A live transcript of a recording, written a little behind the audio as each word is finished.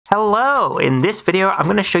Hello! In this video, I'm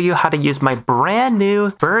going to show you how to use my brand new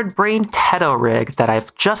BIRDBRAIN Teto rig that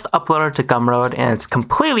I've just uploaded to Gumroad, and it's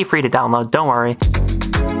completely free to download, don't worry.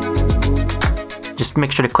 Just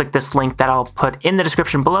make sure to click this link that I'll put in the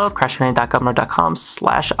description below,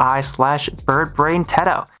 crashsune.gumroad.com/i/BIRDBRAIN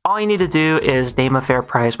Teto. All you need to do is name a fair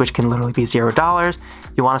price, which can literally be $0.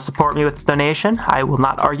 You want to support me with a donation, I will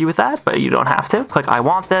not argue with that, but you don't have to. Click I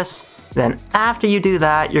want this. Then after you do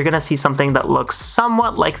that, you're going to see something that looks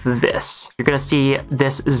somewhat like this. You're going to see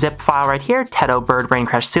this zip file right here, Teto BIRDBRAIN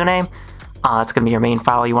Crashsune. It's going to be your main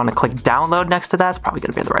file. You want to click download next to that. It's probably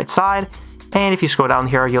going to be on the right side. And if you scroll down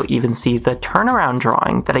here, you'll even see the turnaround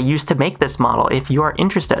drawing that I used to make this model if you are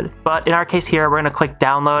interested. But in our case here, we're going to click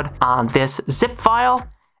download on this zip file.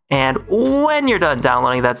 And when you're done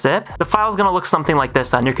downloading that zip, the file is going to look something like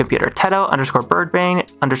this on your computer.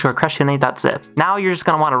 Teto_BIRDBRAIN_Crashsune.zip. Now you're just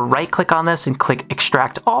going to want to right click on this and click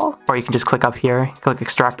extract all, or you can just click up here, click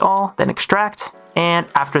extract all, then extract. And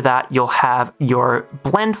after that, you'll have your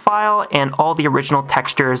blend file and all the original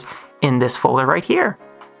textures in this folder right here.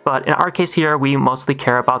 But in our case here, we mostly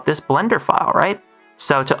care about this Blender file, right?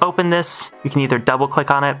 So to open this, you can either double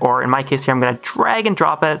click on it, or in my case here, I'm going to drag and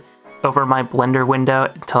drop it over my Blender window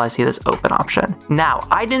until I see this open option. Now,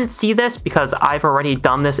 I didn't see this because I've already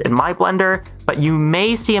done this in my Blender, but you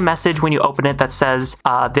may see a message when you open it that says,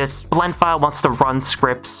 this blend file wants to run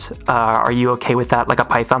scripts. Are you okay with that? Like a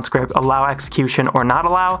Python script, allow execution or not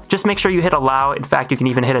allow. Just make sure you hit allow. In fact, you can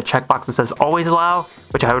even hit a checkbox that says always allow,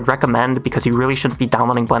 which I would recommend because you really shouldn't be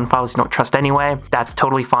downloading blend files you don't trust anyway. That's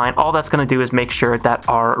totally fine. All that's gonna do is make sure that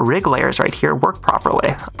our rig layers right here work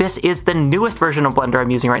properly. This is the newest version of Blender I'm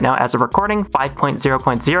using right now as a recording,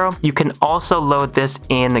 5.0.0. You can also load this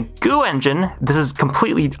in Goo Engine. This is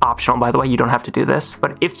completely optional, by the way. You don't have to do this.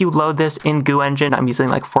 But if you load this in Goo Engine, I'm using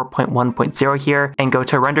like 4.1.0 here, and go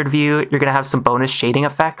to rendered view, you're going to have some bonus shading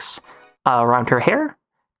effects around her hair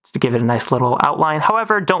to give it a nice little outline.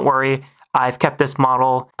 However, don't worry. I've kept this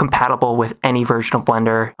model compatible with any version of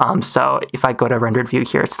Blender. So if I go to rendered view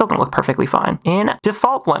here, it's still gonna look perfectly fine in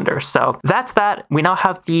default Blender. So that's that. We now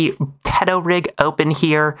have the Teto rig open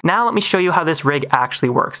here. Now let me show you how this rig actually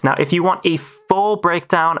works. Now, if you want a full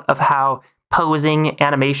breakdown of how posing,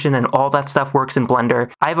 animation, and all that stuff works in Blender,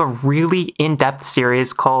 I have a really in-depth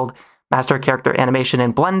series called Master Character Animation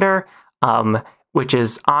in Blender, which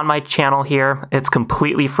is on my channel here. It's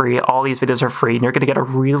completely free. All these videos are free, and you're gonna get a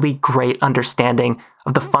really great understanding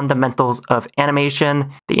of the fundamentals of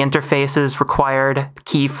animation, the interfaces required,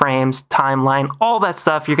 keyframes, timeline, all that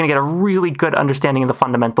stuff. You're gonna get a really good understanding of the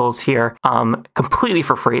fundamentals here, completely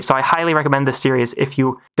for free. So I highly recommend this series if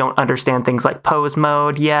you don't understand things like pose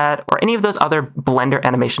mode yet, or any of those other Blender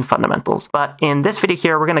animation fundamentals. But in this video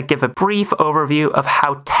here, we're gonna give a brief overview of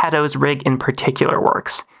how Teto's rig in particular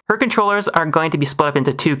works. Her controllers are going to be split up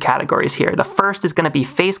into two categories here. The first is going to be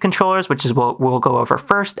face controllers, which is what we'll go over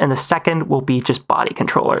first, and the second will be just body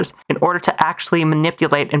controllers. In order to actually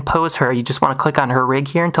manipulate and pose her, you just want to click on her rig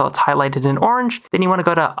here until it's highlighted in orange. Then you want to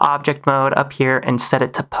go to object mode up here and set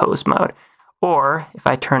it to pose mode. Or if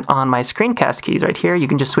I turn on my screencast keys right here, you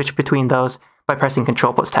can just switch between those by pressing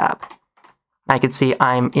Control+Tab. I can see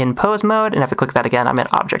I'm in pose mode, and if I click that again, I'm in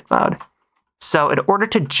object mode. So in order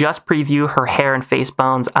to just preview her hair and face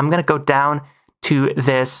bones, I'm going to go down to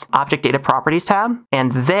this Object Data Properties tab,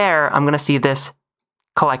 and there I'm going to see this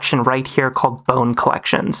collection right here called Bone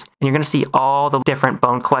Collections. And you're going to see all the different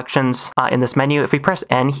bone collections in this menu. If we press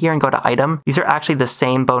N here and go to Item, these are actually the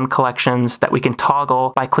same bone collections that we can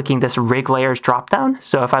toggle by clicking this Rig Layers dropdown.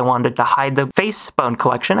 So if I wanted to hide the face bone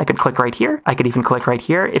collection, I could click right here. I could even click right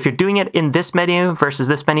here. If you're doing it in this menu versus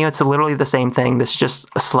this menu, it's literally the same thing. This is just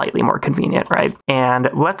slightly more convenient, right? And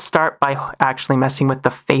let's start by actually messing with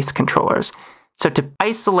the face controllers. So to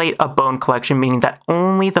isolate a bone collection, meaning that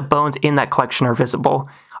only the bones in that collection are visible,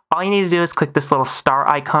 all you need to do is click this little star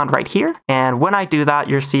icon right here. And when I do that,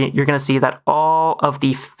 you're going to see that all of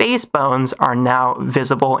the face bones are now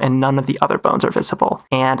visible and none of the other bones are visible.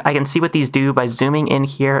 And I can see what these do by zooming in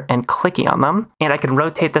here and clicking on them. And I can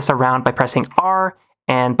rotate this around by pressing R.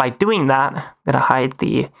 And by doing that, I'm going to hide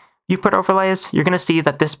the viewport overlays. You're going to see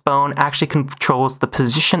that this bone actually controls the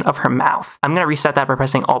position of her mouth. I'm going to reset that by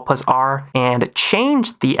pressing Alt+R and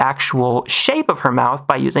change the actual shape of her mouth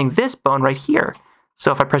by using this bone right here.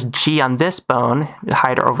 So if I press G on this bone,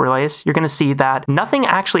 hide our overlays, you're going to see that nothing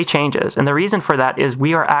actually changes. And the reason for that is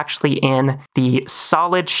we are actually in the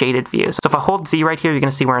solid shaded view. So if I hold Z right here, you're going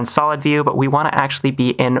to see we're in solid view, but we want to actually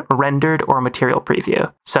be in rendered or material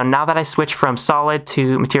preview. So now that I switch from solid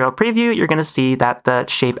to material preview, you're going to see that the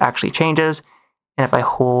shape actually changes. And if I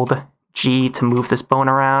hold G to move this bone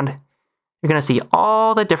around, you're going to see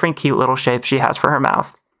all the different cute little shapes she has for her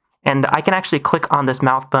mouth. And I can actually click on this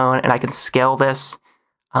mouth bone and I can scale this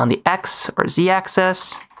on the X or Z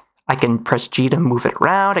axis. I can press G to move it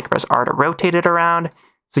around. I can press R to rotate it around.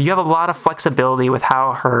 So you have a lot of flexibility with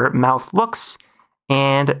how her mouth looks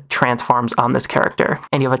and transforms on this character.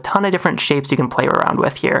 And you have a ton of different shapes you can play around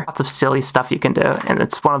with here. Lots of silly stuff you can do, and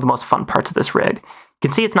it's one of the most fun parts of this rig. You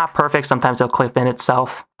can see it's not perfect. Sometimes it'll clip in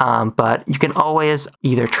itself, but you can always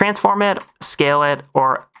either transform it, scale it,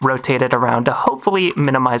 or rotate it around to hopefully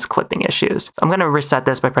minimize clipping issues. So I'm going to reset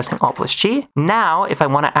this by pressing Alt plus G. Now, if I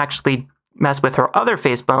want to actually mess with her other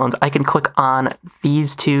face bones, I can click on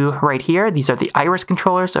these two right here. These are the iris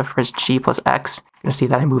controllers. So if I press G plus X, you're going to see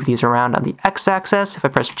that I move these around on the X axis. If I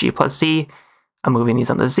press G plus Z, I'm moving these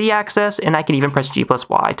on the Z axis, and I can even press G plus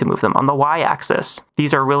Y to move them on the Y axis.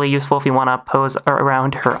 These are really useful if you want to pose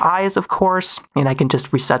around her eyes, of course, and I can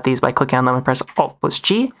just reset these by clicking on them and press Alt plus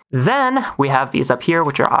G. Then we have these up here,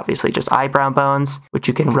 which are obviously just eyebrow bones, which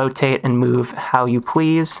you can rotate and move how you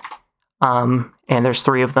please. And there's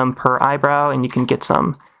 3 of them per eyebrow, and you can get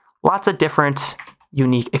lots of different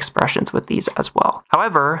unique expressions with these as well.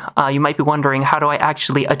 However, you might be wondering, how do I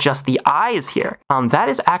actually adjust the eyes here? That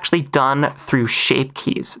is actually done through shape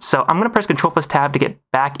keys. So I'm going to press Control plus Tab to get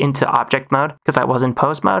back into object mode because I was in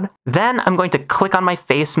pose mode. Then I'm going to click on my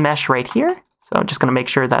face mesh right here. So I'm just going to make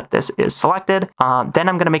sure that this is selected. Then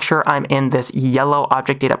I'm going to make sure I'm in this yellow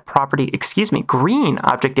object data property, green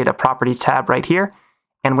object data properties tab right here.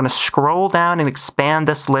 And I'm going to scroll down and expand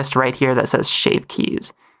this list right here that says shape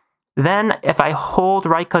keys. Then if I hold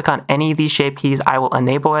right click on any of these shape keys, I will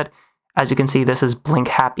enable it. As you can see, this is blink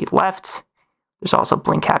happy left. There's also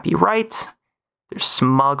blink happy right. There's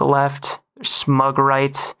smug left. There's smug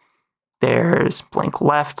right. There's blink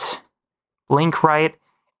left, blink right.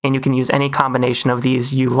 And you can use any combination of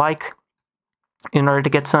these you like in order to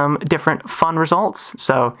get some different fun results.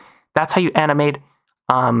 So that's how you animate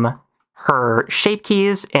her shape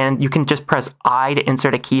keys, and you can just press I to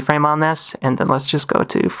insert a keyframe on this. And then let's just go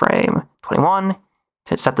to frame 21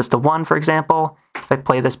 to set this to 1, for example. If I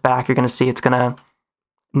play this back, you're going to see it's going to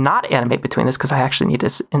not animate between this because I actually need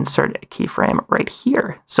to insert a keyframe right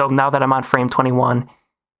here. So now that I'm on frame 21, I'm going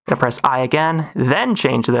to press I again, then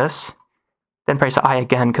change this, then press I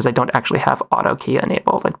again because I don't actually have auto key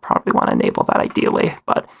enabled. I'd probably want to enable that ideally.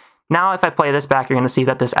 But now if I play this back, you're going to see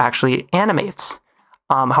that this actually animates.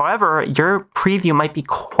 However, your preview might be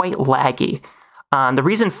quite laggy. The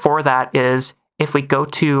reason for that is if we go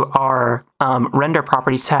to our render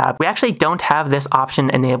properties tab, we actually don't have this option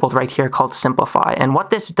enabled right here called simplify. And what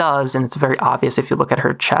this does, and it's very obvious if you look at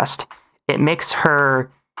her chest, it makes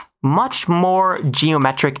her much more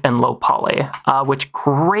geometric and low poly, which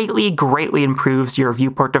greatly improves your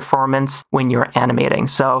viewport performance when you're animating.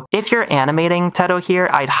 So if you're animating Teto here,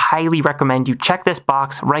 I'd highly recommend you check this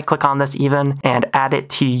box, right click on this even, and add it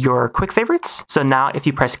to your quick favorites. So now if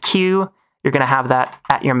you press Q, you're going to have that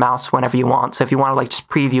at your mouse whenever you want. So if you want to like just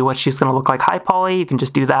preview what she's going to look like high poly, you can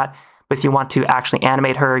just do that. But if you want to actually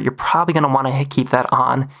animate her, you're probably going to want to keep that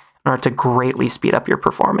on in order to greatly speed up your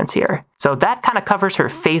performance here. So that kind of covers her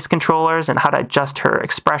face controllers and how to adjust her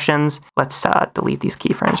expressions. Let's delete these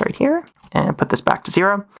keyframes right here and put this back to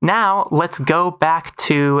 0. Now let's go back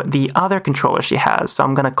to the other controller she has. So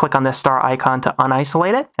I'm going to click on this star icon to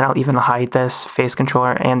unisolate it, and I'll even hide this face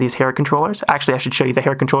controller and these hair controllers. Actually, I should show you the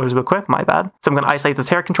hair controllers real quick, my bad. So I'm going to isolate those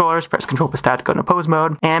hair controllers, press Control plus Tab to go into pose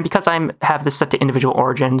mode. And because I have this set to individual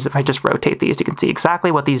origins, if I just rotate these, you can see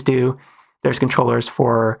exactly what these do. There's controllers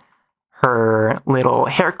for her little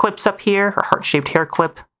hair clips up here, her heart-shaped hair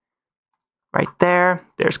clip right there.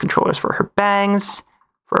 There's controllers for her bangs,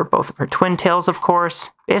 for both of her twin tails, of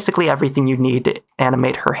course. Basically everything you need to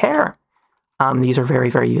animate her hair. These are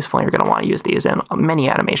very useful, and you're going to want to use these in many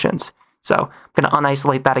animations. So I'm going to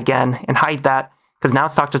unisolate that again and hide that, because now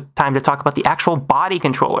it's time to talk about the actual body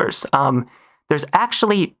controllers. There's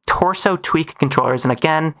actually torso tweak controllers, and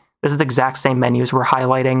again, this is the exact same menus we're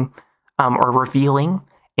highlighting or revealing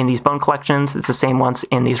in these bone collections. It's the same ones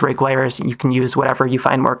in these rig layers. You can use whatever you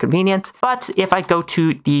find more convenient. But if I go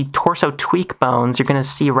to the torso tweak bones, you're going to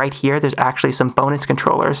see right here, there's actually some bonus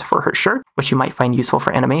controllers for her shirt, which you might find useful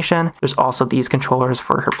for animation. There's also these controllers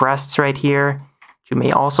for her breasts right here, which you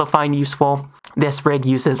may also find useful. This rig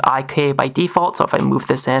uses IK by default. So if I move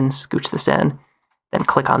this in, scooch this in, then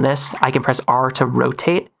click on this, I can press R to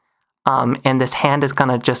rotate. And this hand is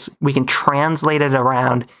going to we can translate it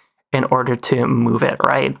around in order to move it,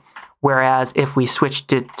 right? Whereas if we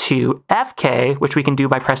switched it to FK, which we can do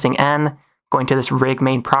by pressing N, going to this Rig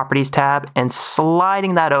Main Properties tab and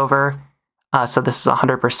sliding that over, so this is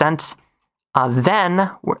 100%,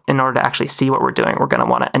 then in order to actually see what we're doing, we're gonna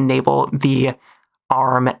wanna enable the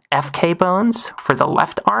arm FK bones for the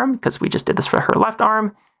left arm, because we just did this for her left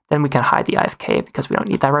arm. Then we can hide the IFK because we don't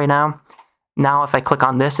need that right now. Now, if I click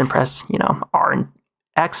on this and press, R and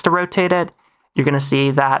X to rotate it, you're going to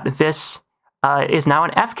see that this is now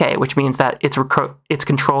an FK, which means that it's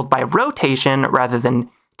controlled by rotation rather than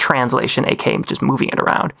translation, aka just moving it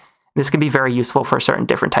around. This can be very useful for certain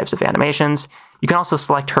different types of animations. You can also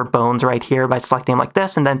select her bones right here by selecting them like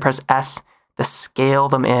this, and then press S to scale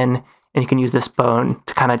them in, and you can use this bone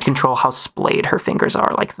to kind of control how splayed her fingers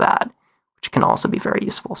are like that, which can also be very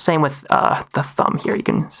useful. Same with the thumb here. You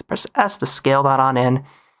can press S to scale that on in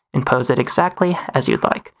and pose it exactly as you'd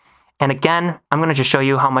like. And again, I'm going to just show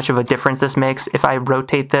you how much of a difference this makes. If I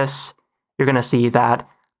rotate this, you're going to see that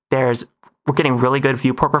we're getting really good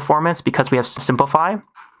viewport performance because we have Simplify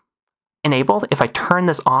enabled. If I turn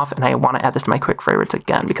this off, and I want to add this to my quick favorites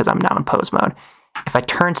again because I'm now in pose mode. If I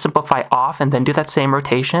turn Simplify off and then do that same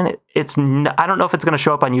rotation, I don't know if it's going to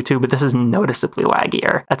show up on YouTube, but this is noticeably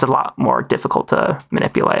laggier. That's a lot more difficult to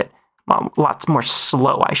manipulate. Well, lots more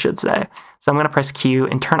slow, I should say. So I'm going to press Q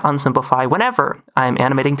and turn on Simplify whenever I'm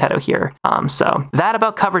animating Teto here. So that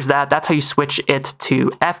about covers that. That's how you switch it to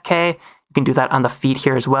FK. You can do that on the feet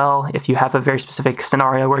here as well if you have a very specific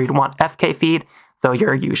scenario where you'd want FK feet, though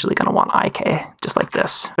you're usually going to want IK, just like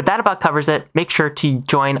this. But that about covers it. Make sure to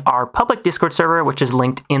join our public Discord server, which is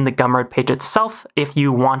linked in the Gumroad page itself. If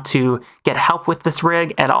you want to get help with this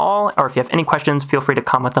rig at all, or if you have any questions, feel free to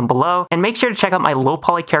comment them below. And make sure to check out my low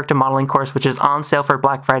poly character modeling course, which is on sale for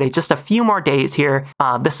Black Friday, just a few more days here.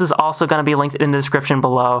 This is also going to be linked in the description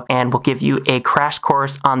below, and will give you a crash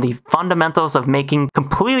course on the fundamentals of making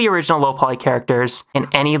completely original low poly characters in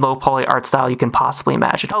any low poly art style you can possibly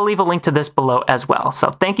imagine. I'll leave a link to this below as well. So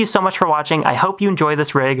thank you so much for watching. I hope you enjoy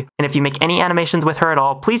this rig. And if you make any animations with her at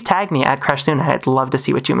all, please tag me at Crashsune. I'd love to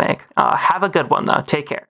see what you make. Have a good one though. Take care.